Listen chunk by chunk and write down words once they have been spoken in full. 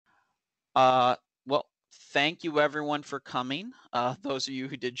Well, thank you everyone for coming. Those of you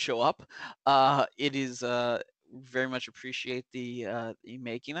who did show up, it is very much appreciate the you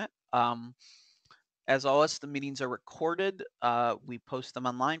making it. As always, the meetings are recorded. We post them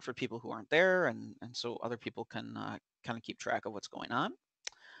online for people who aren't there, and so other people can kind of keep track of what's going on.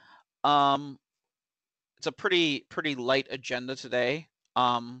 It's a pretty light agenda today.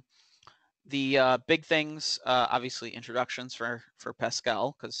 The big things, obviously, introductions for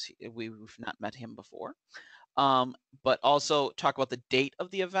Pascal, because we've not met him before. But also talk about the date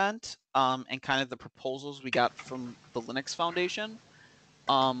of the event and kind of the proposals we got from the Linux Foundation.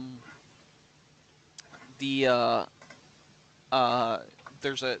 They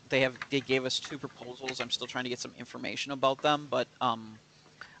gave us 2 proposals. I'm still trying to get some information about them, but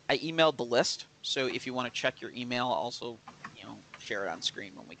I emailed the list, so if you want to check your email, I'll also share it on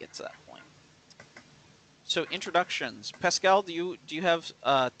screen when we get to that point. So introductions, Pascal, do you have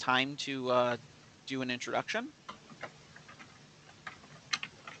time to do an introduction?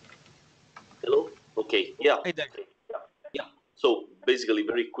 Hello. Okay. Yeah. Hey, Dick. Yeah. So basically,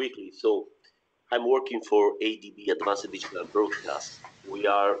 very quickly. So I'm working for ADB, Advanced Digital Broadcast. We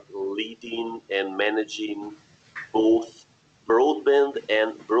are leading and managing both broadband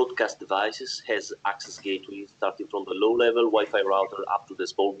and broadcast devices, has access gateways starting from the low-level Wi-Fi router up to the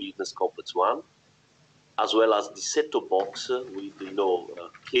small business complex one, as well as the set-top box with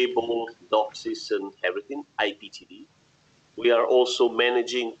cable, DOCSIS, and everything, IPTV. We are also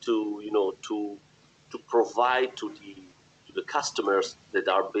managing to provide to the customers that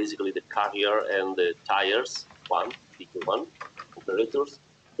are basically the carrier and the tires bigger one operators.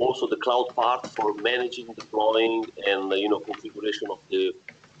 Also the cloud part for managing, deploying, and configuration of the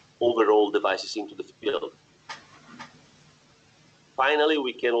overall devices into the field. Finally,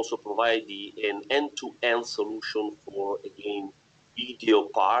 we can also provide an end-to-end solution for, again, video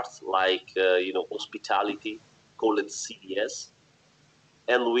parts like hospitality, call it CDS.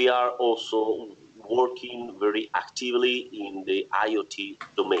 And we are also working very actively in the IoT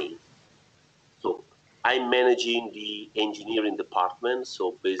domain. So I'm managing the engineering department.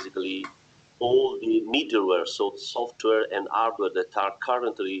 So basically all the middleware, so software and hardware that are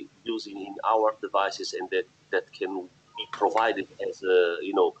currently using in our devices and that can be provided as a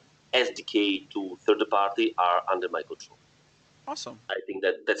SDK to third party are under my control. Awesome. I think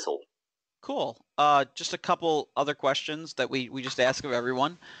that's all. Cool. Just a couple other questions that we just ask of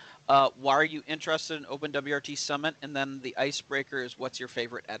everyone. Why are you interested in OpenWrt Summit? And then the icebreaker is, what's your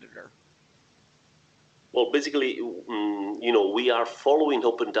favorite editor? Well, basically, we are following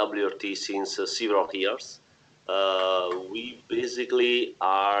OpenWrt since several years. We basically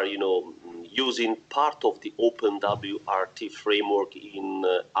are, using part of the OpenWrt framework in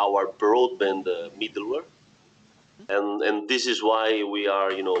our broadband middleware. And this is why we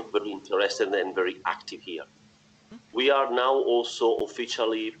are, very interested and very active here. We are now also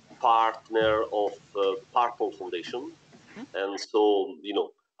officially partner of prpl Foundation. And so,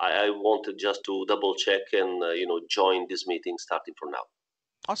 I wanted just to double check and, join this meeting starting from now.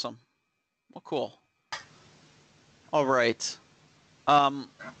 Awesome. Well, cool. All right.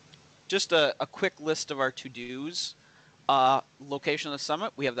 Just a quick list of our to-dos. Location of the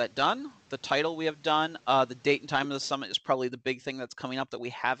summit, we have that done. The title we have done. The date and time of the summit is probably the big thing that's coming up that we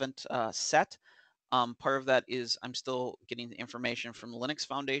haven't set. Part of that is I'm still getting the information from the Linux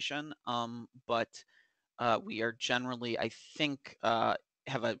Foundation, but we are generally, I think,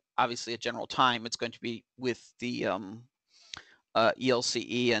 have obviously a general time. It's going to be with the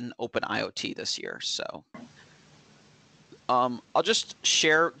ELCE and OpenIoT this year. So I'll just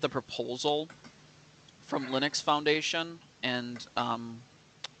share the proposal from Linux Foundation, and well,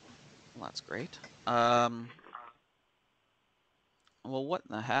 that's great. Well, what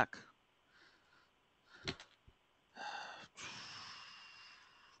in the heck?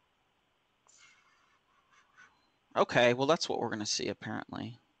 Okay, well, that's what we're going to see,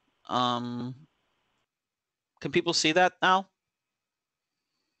 apparently. Can people see that now?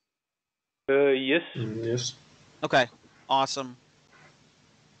 Yes. Yes. Okay, awesome.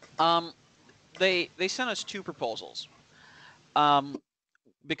 They sent us 2 proposals.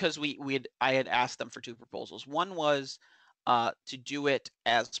 Because I had asked them for 2 proposals. One was to do it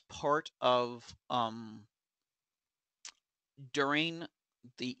as part of during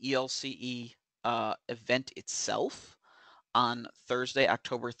the ELCE event itself on Thursday,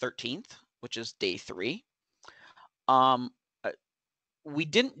 October 13th, which is day 3. We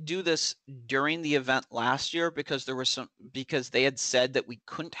didn't do this during the event last year because because they had said that we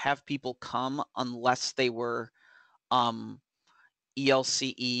couldn't have people come unless they were ELCE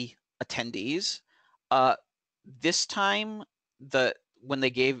attendees. This time when they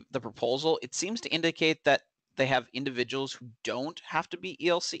gave the proposal, it seems to indicate that they have individuals who don't have to be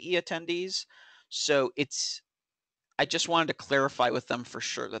ELCE attendees. So I just wanted to clarify with them for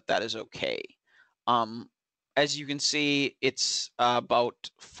sure that that is okay. As you can see, it's about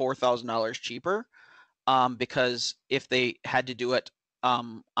 $4,000 cheaper, because if they had to do it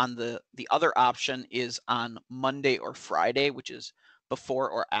on the other option is on Monday or Friday, which is before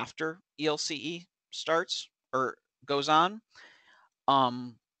or after ELCE starts or goes on.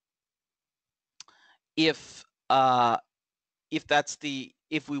 If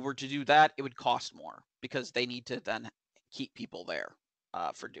we were to do that, it would cost more because they need to then keep people there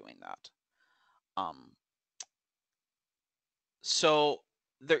for doing that. So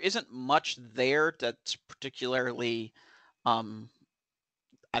there isn't much there that's particularly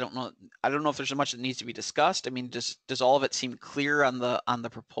I don't know if there's much that needs to be discussed. I mean, does all of it seem clear on the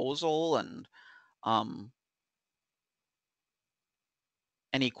proposal, and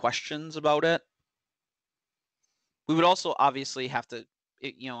any questions about it? We would also obviously have to,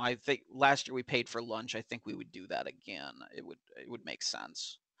 I think last year we paid for lunch. I think we would do that again. It would make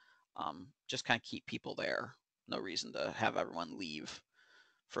sense. Just kind of keep people there. No reason to have everyone leave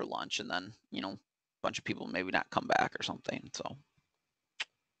for lunch and then, a bunch of people maybe not come back or something. So.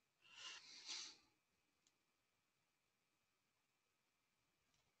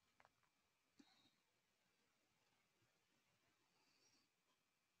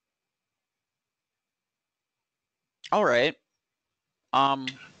 All right. Oh,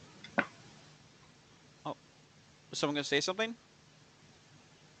 was someone going to say something?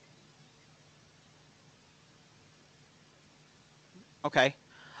 Okay.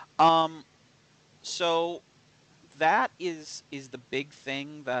 So that is the big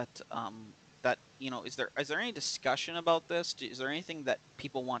thing that is there any discussion about this? Is there anything that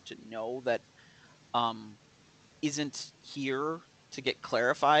people want to know that isn't here to get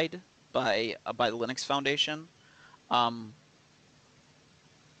clarified by the Linux Foundation? I'm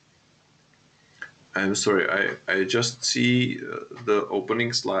sorry, I just see the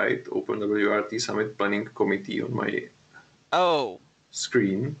opening slide, OpenWrt Summit Planning Committee on my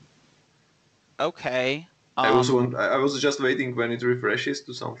screen. Okay. I was just waiting when it refreshes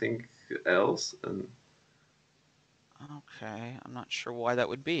to something else. And okay, I'm not sure why that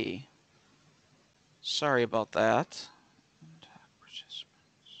would be. Sorry about that.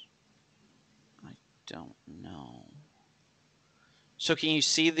 I don't know. So can you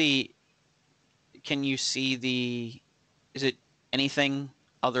see the is it anything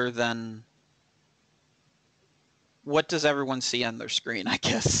other than what does everyone see on their screen, I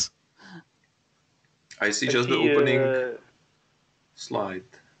guess? I see just the opening slide.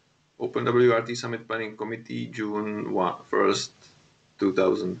 OpenWrt Summit Planning Committee, June 1st,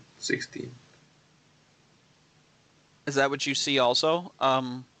 2016. Is that what you see also?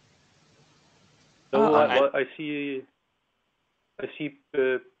 I see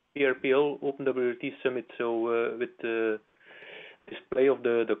prpl OpenWrt Summit, so with the display of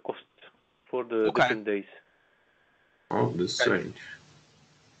the costs for the different days. Oh, that's strange.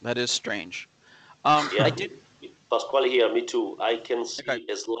 That is strange. Yeah, I did. Pasquale here, me too. I can see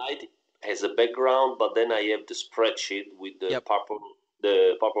a slide has a background, but then I have the spreadsheet with the purple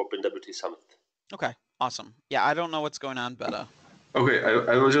OpenWrt Summit. Okay, awesome. Yeah, I don't know what's going on, but okay,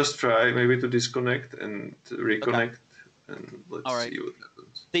 I will just try maybe to disconnect and reconnect, and let's see what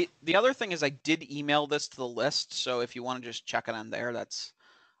happens. The other thing is I did email this to the list, so if you want to just check it on there, that's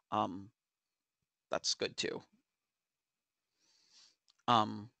good too.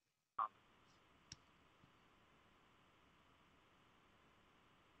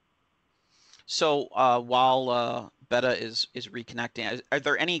 So while Beta is reconnecting, are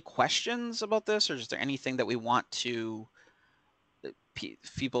there any questions about this, or is there anything that we want to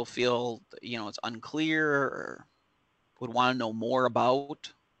people feel it's unclear or would want to know more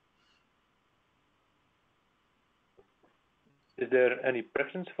about? Is there any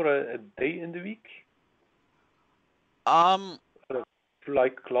preference for a day in the week?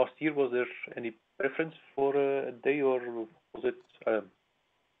 Like last year, was there any preference for a day, or was it?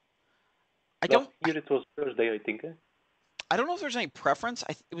 Last year it was Thursday, I think. I don't know if there's any preference.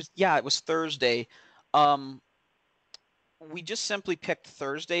 It was Thursday. We just simply picked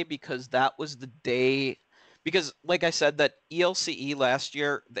Thursday because that was the day. Because, like I said, that ELCE last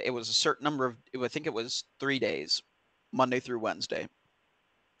year, it was a certain number of. I think it was 3 days, Monday through Wednesday.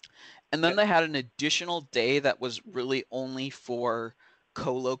 And then they had an additional day that was really only for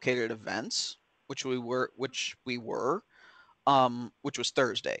co-located events, which was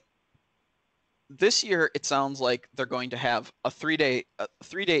Thursday. This year, it sounds like they're going to have a 3-day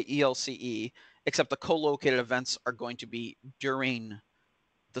ELCE, except the co-located events are going to be during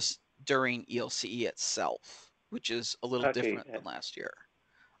during ELCE itself, which is a little different than last year.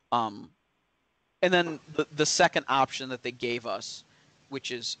 And then the second option that they gave us,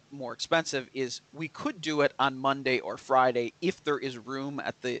 which is more expensive, is we could do it on Monday or Friday if there is room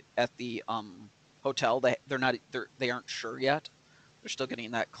at the hotel. They aren't sure yet. They're still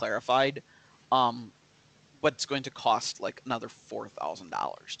getting that clarified. But it's going to cost like another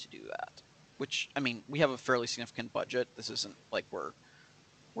 $4,000 to do that. Which, I mean, we have a fairly significant budget. This isn't like we're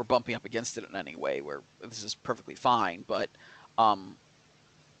bumping up against it in any way. Where this is perfectly fine, but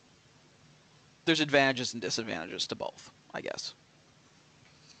there's advantages and disadvantages to both, I guess.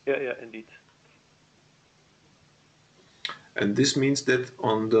 Yeah, indeed. And this means that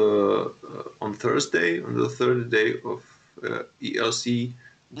on Thursday, on the third day of ELC,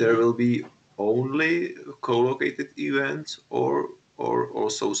 there will be only co-located events, or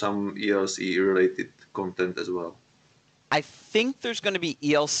also some ELC related content as well. I think there's going to be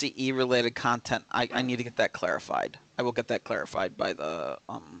ELCE related content. I need to get that clarified. I will get that clarified by the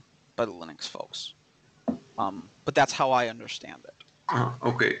Linux folks. But that's how I understand it.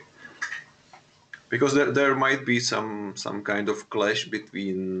 Okay. Because there might be some kind of clash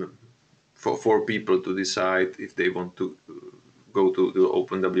between for people to decide if they want to go to the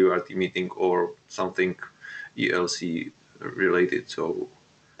OpenWrt meeting or something ELC related. So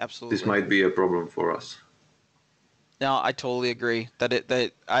absolutely, this might be a problem for us. No, I totally agree.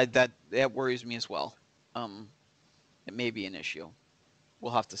 That worries me as well. It may be an issue.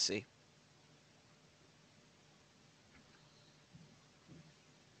 We'll have to see.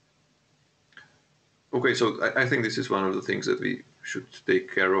 Okay, so I think this is one of the things that we should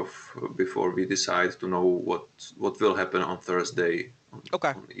take care of before we decide to know what will happen on Thursday on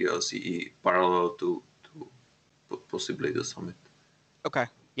ELCE parallel to possibly the summit. Okay,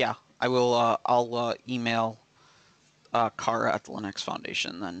 yeah, I will. I'll email Kara at the Linux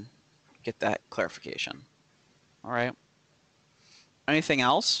Foundation, then get that clarification. All right. Anything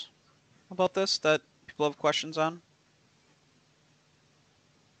else about this that people have questions on?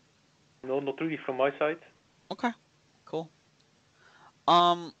 No, not really from my side. Okay, cool.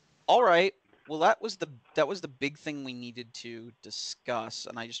 All right. Well, that was the big thing we needed to discuss,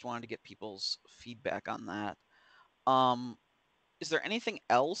 and I just wanted to get people's feedback on that. Is there anything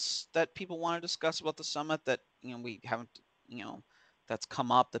else that people want to discuss about the summit that we haven't that's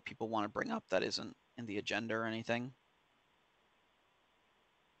come up that people want to bring up that isn't in the agenda or anything?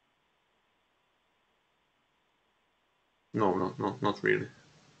 No, not really.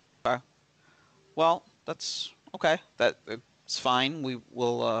 Okay. Well, that's okay. That's fine. We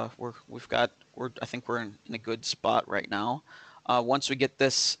will. I think we're in a good spot right now. Once we get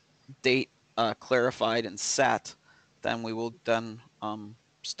this date clarified and set, then we will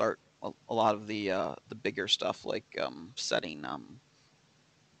start a lot of the bigger stuff like setting up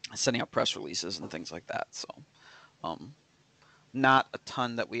press releases and things like that. So, not a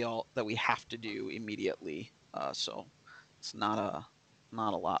ton that we have to do immediately. So it's not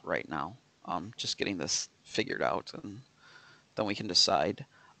a lot right now. Just getting this figured out, and then we can decide.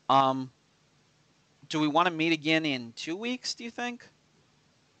 Do we want to meet again in 2 weeks, do you think?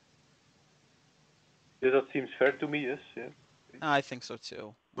 Yeah, that seems fair to me, yes. Yeah. I think so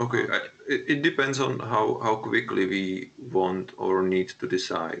too. Okay, it depends on how quickly we want or need to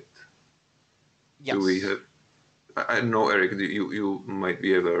decide. Yes. Do we have? I don't know, Eric. You might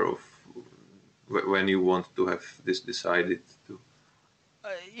be aware of when you want to have this decided.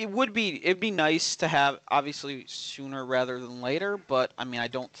 It'd be nice to have obviously sooner rather than later, but I mean I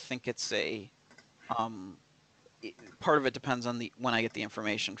don't think it's a part of it depends on when I get the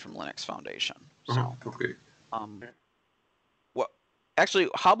information from Linux Foundation. So okay. Actually,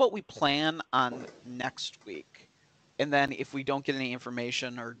 how about we plan on next week, and then if we don't get any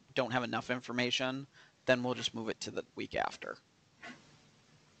information or don't have enough information, then we'll just move it to the week after.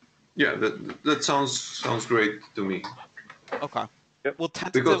 Yeah, that sounds great to me. Okay. Yep. We'll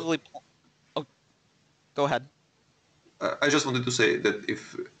tentatively. Go ahead. I just wanted to say that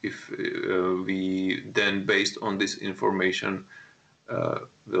if we then, based on this information,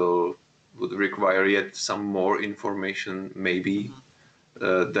 would require yet some more information, maybe,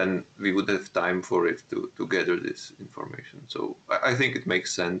 then we would have time for it to gather this information. So I think it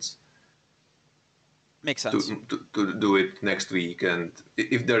makes sense. Makes sense. To do it next week, and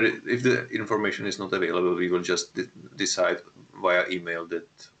if the information is not available, we will just decide via email that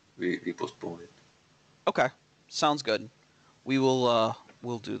we postpone it. Okay, sounds good. We will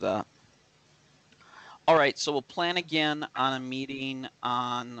we'll do that. All right, so we'll plan again on a meeting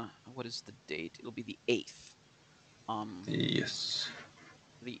on, what is the date? It'll be the 8th. Yes.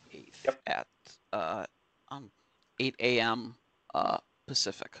 The 8th at 8 a.m.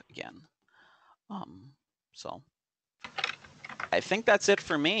 Pacific again. So I think that's it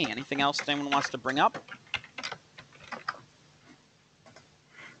for me. Anything else anyone wants to bring up?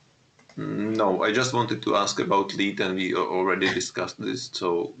 No, I just wanted to ask about lead, and we already discussed this,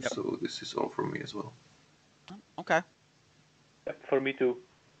 so Yep. so this is all from me as well. Okay. Yep, for me too.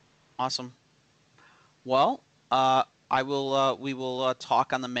 Awesome. Well, we will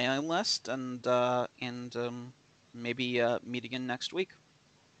talk on the mailing list and maybe meet again next week.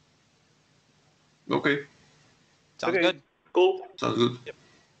 Okay, Sounds Okay. good. Cool. sounds good.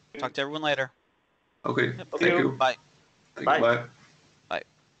 Talk to everyone later. Okay, Yep. thank you. Bye. Thank you. Bye.